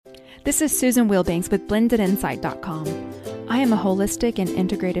This is Susan Wheelbanks with BlendedInsight.com. I am a holistic and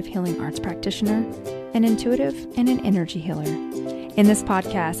integrative healing arts practitioner, an intuitive, and an energy healer. In this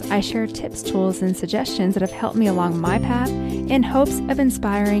podcast, I share tips, tools, and suggestions that have helped me along my path in hopes of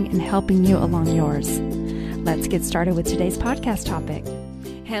inspiring and helping you along yours. Let's get started with today's podcast topic.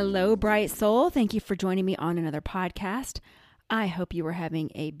 Hello, bright soul. Thank you for joining me on another podcast. I hope you are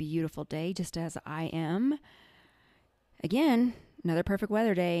having a beautiful day, just as I am. Again, another perfect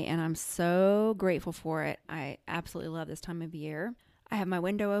weather day, and I'm so grateful for it. I absolutely love this time of year. I have my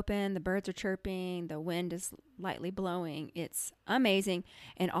window open, the birds are chirping, the wind is lightly blowing. It's amazing,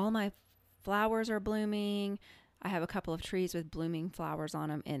 and all my flowers are blooming. I have a couple of trees with blooming flowers on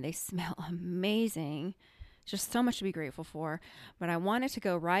them, and they smell amazing. Just so much to be grateful for. But I wanted to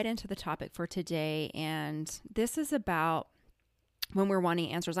go right into the topic for today, and this is about when we're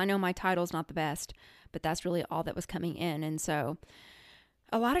wanting answers. I know my title's not the best, but that's really all that was coming in. And so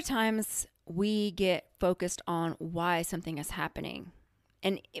a lot of times we get focused on why something is happening,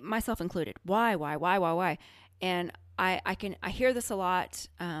 and myself included. Why? And I hear this a lot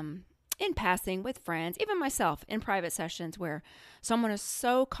in passing with friends, even myself in private sessions, where someone is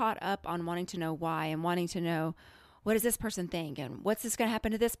so caught up on wanting to know why and wanting to know, what does this person think? And what's this going to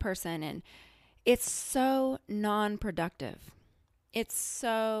happen to this person? And it's so non-productive. It's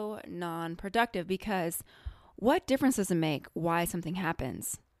so non-productive because what difference does it make why something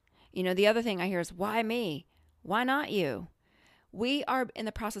happens? You know, the other thing I hear is, why me? Why not you? We are in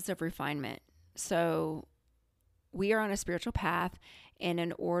the process of refinement. So we are on a spiritual path, and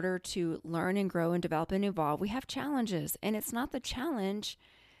in order to learn and grow and develop and evolve, we have challenges. And it's not the challenge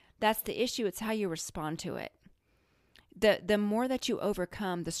that's the issue. It's how you respond to it. The more that you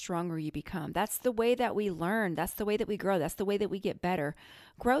overcome, the stronger you become. That's the way that we learn. That's the way that we grow. That's the way that we get better.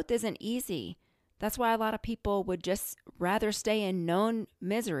 Growth isn't easy. That's why a lot of people would just rather stay in known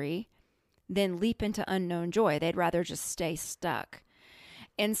misery than leap into unknown joy. They'd rather just stay stuck.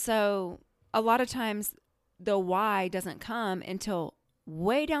 And so a lot of times the why doesn't come until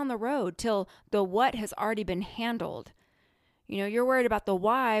way down the road, till the what has already been handled. You know, you're worried about the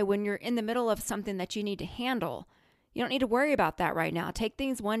why when you're in the middle of something that you need to handle. You don't need to worry about that right now. Take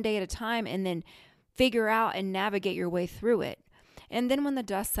things one day at a time and then figure out and navigate your way through it. And then when the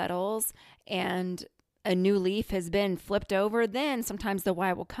dust settles and a new leaf has been flipped over, then sometimes the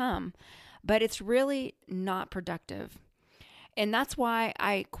why will come. But it's really not productive. And that's why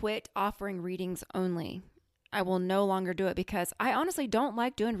I quit offering readings only. I will no longer do it because I honestly don't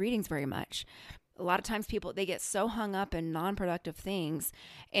like doing readings very much. A lot of times people, they get so hung up in non-productive things,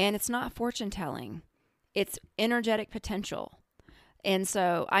 and it's not fortune telling. It's energetic potential. And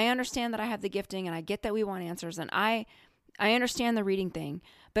so I understand that I have the gifting, and I get that we want answers, and I understand the reading thing.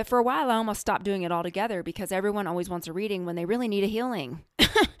 But for a while, I almost stopped doing it altogether because everyone always wants a reading when they really need a healing.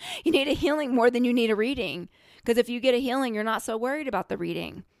 You need a healing more than you need a reading. Because if you get a healing, you're not so worried about the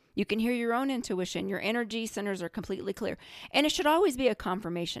reading. You can hear your own intuition. Your energy centers are completely clear. And it should always be a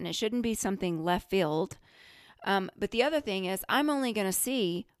confirmation. It shouldn't be something left field. But the other thing is, I'm only going to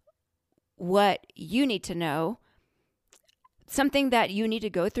see what you need to know, something that you need to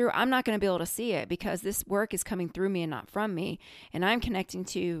go through. I'm not going to be able to see it because this work is coming through me and not from me. And I'm connecting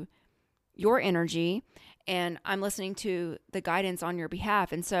to your energy, and I'm listening to the guidance on your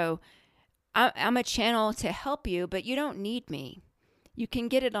behalf. And so I'm a channel to help you, but you don't need me. You can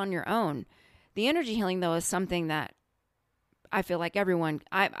get it on your own. The energy healing, though, is something that I feel like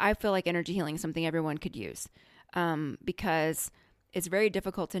I feel like energy healing is something everyone could use because it's very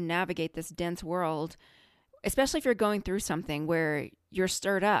difficult to navigate this dense world, especially if you're going through something where you're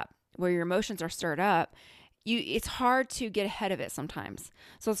stirred up, where your emotions are stirred up. It's hard to get ahead of it sometimes.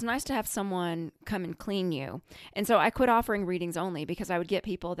 So it's nice to have someone come and clean you. And so I quit offering readings only because I would get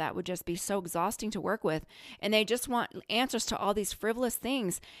people that would just be so exhausting to work with, and they just want answers to all these frivolous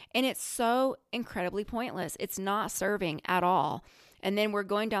things. And it's so incredibly pointless. It's not serving at all. And then we're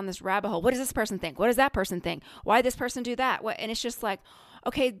going down this rabbit hole. What does this person think? What does that person think? Why did this person do that? And it's just like,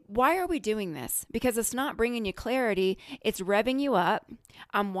 okay, why are we doing this? Because it's not bringing you clarity. It's revving you up.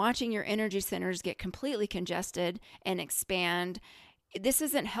 I'm watching your energy centers get completely congested and expand. This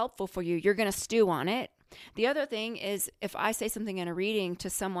isn't helpful for you. You're going to stew on it. The other thing is, if I say something in a reading to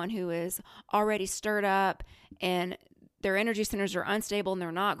someone who is already stirred up and their energy centers are unstable and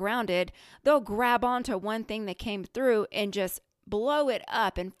they're not grounded, they'll grab onto one thing that came through and just blow it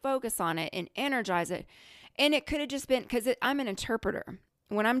up and focus on it and energize it. And it could have just been because I'm an interpreter.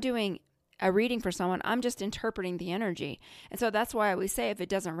 When I'm doing a reading for someone, I'm just interpreting the energy. And so that's why we say if it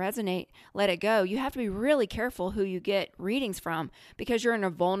doesn't resonate, let it go. You have to be really careful who you get readings from because you're in a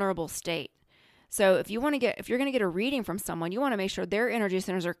vulnerable state. So if you're going to get a reading from someone, you want to make sure their energy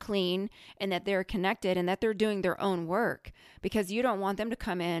centers are clean and that they're connected and that they're doing their own work, because you don't want them to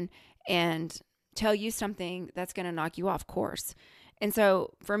come in and tell you something that's going to knock you off course. And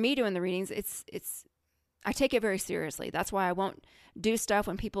so for me doing the readings, I take it very seriously. That's why I won't do stuff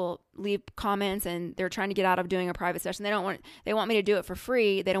when people leave comments and they're trying to get out of doing a private session. They want me to do it for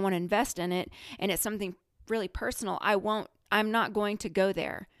free. They don't want to invest in it. And it's something really personal. I'm not going to go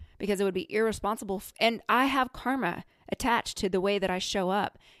there, because it would be irresponsible. And I have karma attached to the way that I show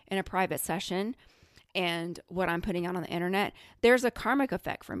up in a private session and what I'm putting out on the internet. There's a karmic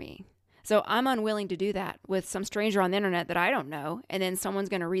effect for me. So I'm unwilling to do that with some stranger on the internet that I don't know. And then someone's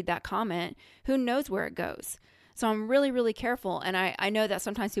going to read that comment. Who knows where it goes? So I'm really, really careful. And I know that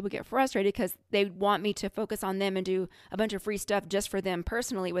sometimes people get frustrated because they want me to focus on them and do a bunch of free stuff just for them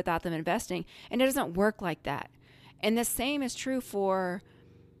personally without them investing. And it doesn't work like that. And the same is true for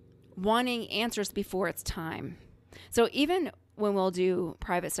wanting answers before it's time. So even when we'll do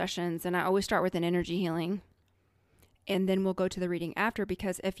private sessions, and I always start with an energy healing, and then we'll go to the reading after,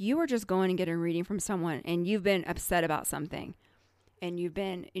 because if you are just going and getting a reading from someone and you've been upset about something and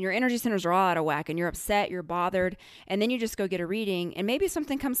your energy centers are all out of whack and you're upset, you're bothered, and then you just go get a reading and maybe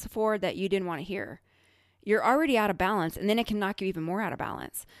something comes forward that you didn't want to hear, you're already out of balance, and then it can knock you even more out of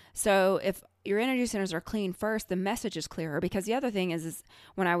balance. So if your energy centers are clean first, the message is clearer. Because the other thing is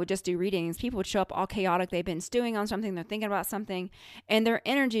when I would just do readings, people would show up all chaotic. They've been stewing on something. They're thinking about something. And their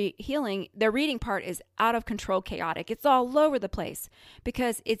energy healing, their reading part is out of control, chaotic. It's all over the place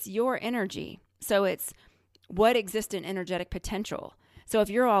because it's your energy. So it's what exists in energetic potential. So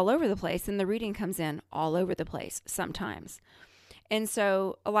if you're all over the place, then the reading comes in all over the place sometimes. And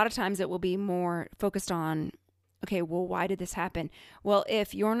so a lot of times it will be more focused on, okay, well, why did this happen? Well,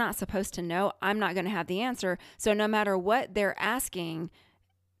 if you're not supposed to know, I'm not going to have the answer. So no matter what they're asking,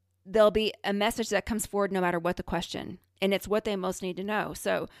 there'll be a message that comes forward no matter what the question. And it's what they most need to know.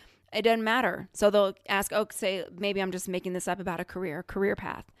 So it doesn't matter. So they'll ask, say, maybe I'm just making this up about a career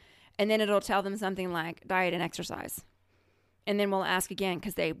path. And then it'll tell them something like diet and exercise. And then we'll ask again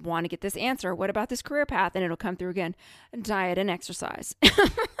because they want to get this answer. What about this career path? And it'll come through again, diet and exercise.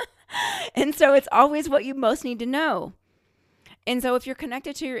 And so it's always what you most need to know. And so if you're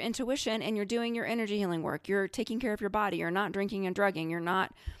connected to your intuition and you're doing your energy healing work, you're taking care of your body, you're not drinking and drugging,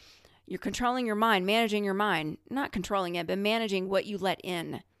 you're controlling your mind, managing your mind, not controlling it, but managing what you let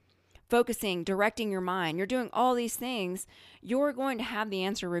in, focusing, directing your mind. You're doing all these things. You're going to have the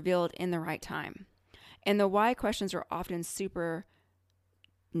answer revealed in the right time. And the why questions are often super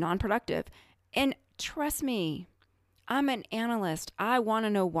non-productive. And trust me, I'm an analyst. I want to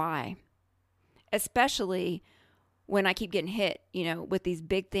know why, especially when I keep getting hit, with these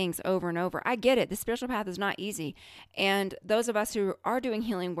big things over and over. I get it. The spiritual path is not easy. And those of us who are doing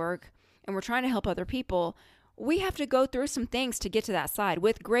healing work and we're trying to help other people, we have to go through some things to get to that side.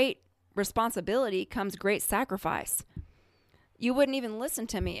 With great responsibility comes great sacrifice. You wouldn't even listen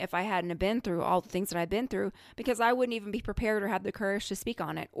to me if I hadn't been through all the things that I've been through, because I wouldn't even be prepared or have the courage to speak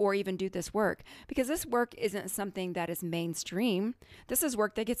on it or even do this work, because this work isn't something that is mainstream. This is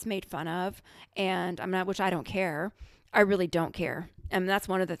work that gets made fun of, and which I don't care. I really don't care. And that's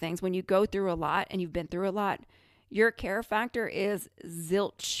one of the things. When you go through a lot and you've been through a lot, your care factor is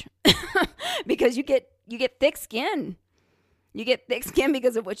zilch because you get thick skin. You get thick skin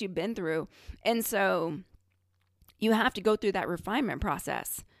because of what you've been through. And so you have to go through that refinement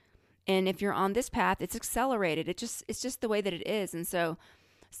process. And if you're on this path, it's accelerated. It's just the way that it is. And so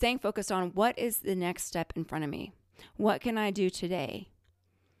staying focused on what is the next step in front of me? What can I do today?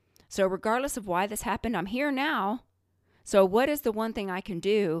 So regardless of why this happened, I'm here now. So what is the one thing I can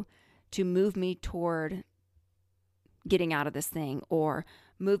do to move me toward getting out of this thing, or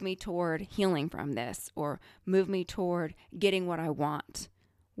move me toward healing from this, or move me toward getting what I want?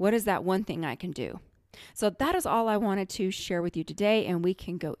 What is that one thing I can do? So that is all I wanted to share with you today, and we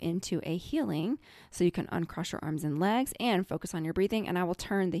can go into a healing so you can uncross your arms and legs and focus on your breathing, and I will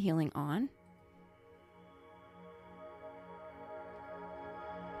turn the healing on.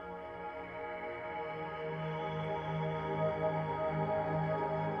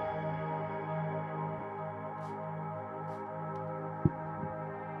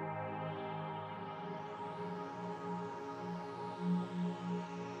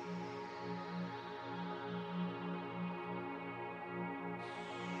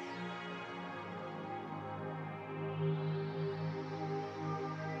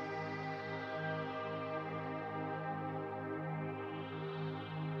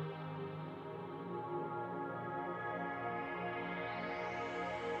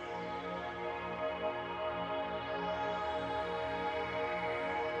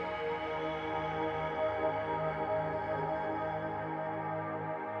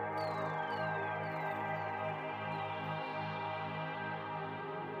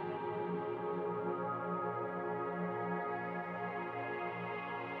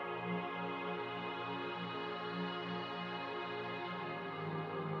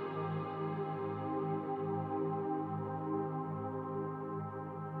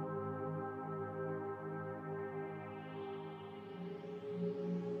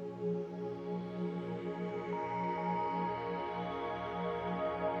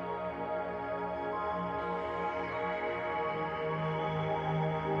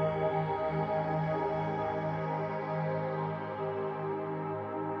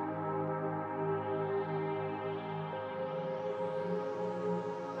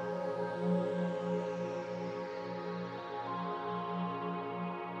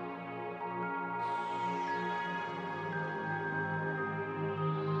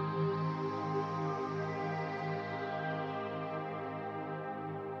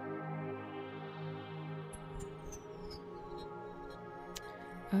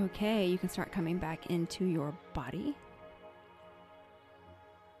 Okay, you can start coming back into your body.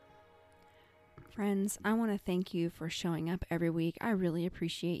 Friends, I want to thank you for showing up every week. I really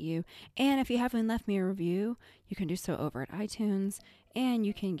appreciate you. And if you haven't left me a review, you can do so over at iTunes. And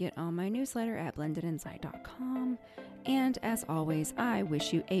you can get on my newsletter at blendedinsight.com. And as always, I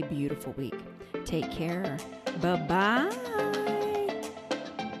wish you a beautiful week. Take care. Bye-bye.